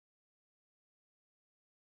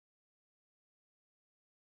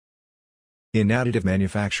In additive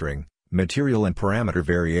manufacturing, material and parameter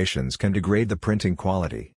variations can degrade the printing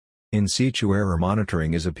quality. In situ error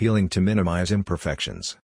monitoring is appealing to minimize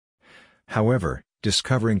imperfections. However,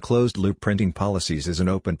 discovering closed-loop printing policies is an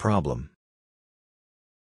open problem.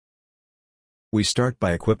 We start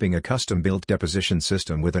by equipping a custom-built deposition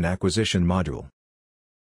system with an acquisition module.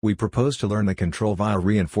 We propose to learn the control via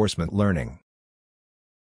reinforcement learning.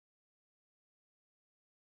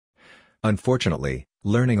 Unfortunately,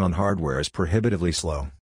 learning on hardware is prohibitively slow.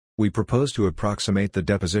 We propose to approximate the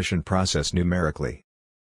deposition process numerically.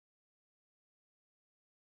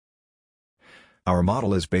 Our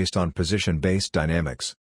model is based on position-based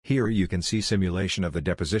dynamics. Here you can see simulation of the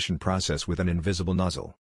deposition process with an invisible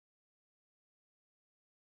nozzle.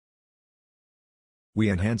 We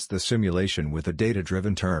enhance the simulation with a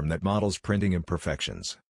data-driven term that models printing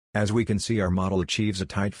imperfections. As we can see, our model achieves a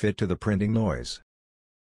tight fit to the printing noise.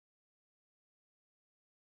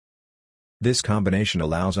 This combination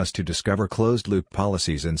allows us to discover closed-loop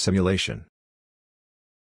policies in simulation.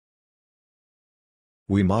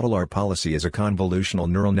 We model our policy as a convolutional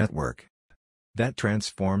neural network that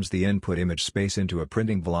transforms the input image space into a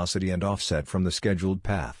printing velocity and offset from the scheduled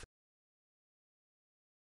path.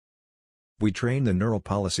 We train the neural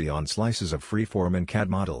policy on slices of freeform and CAD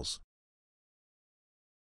models.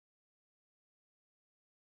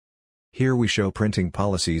 Here we show printing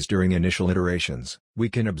policies during initial iterations. We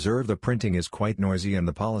can observe the printing is quite noisy and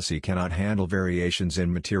the policy cannot handle variations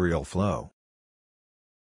in material flow.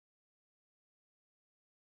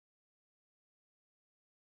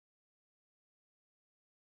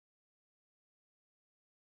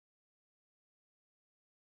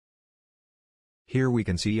 Here we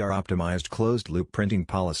can see our optimized closed-loop printing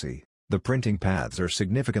policy. The printing paths are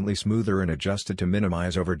significantly smoother and adjusted to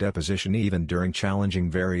minimize over-deposition even during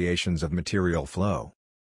challenging variations of material flow.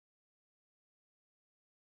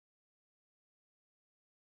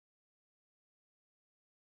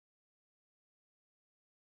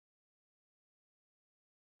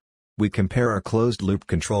 We compare our closed-loop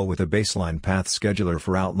control with a baseline path scheduler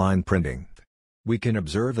for outline printing. We can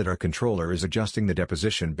observe that our controller is adjusting the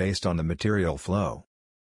deposition based on the material flow.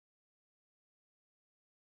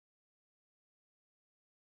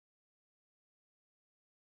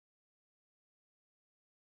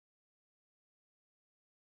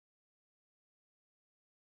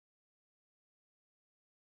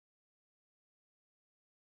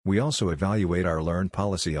 We also evaluate our learned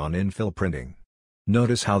policy on infill printing.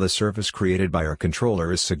 Notice how the surface created by our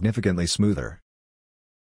controller is significantly smoother.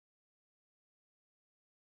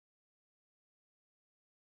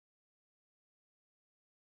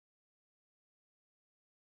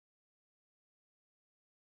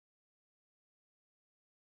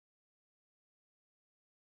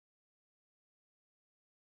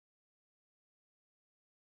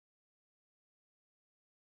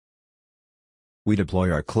 We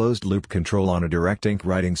deploy our closed-loop control on a direct ink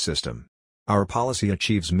writing system. Our policy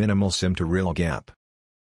achieves minimal sim-to-real gap.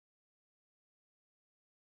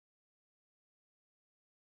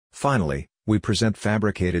 Finally, we present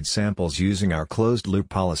fabricated samples using our closed-loop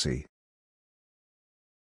policy.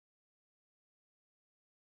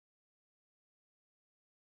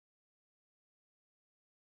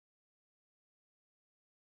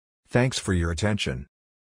 Thanks for your attention.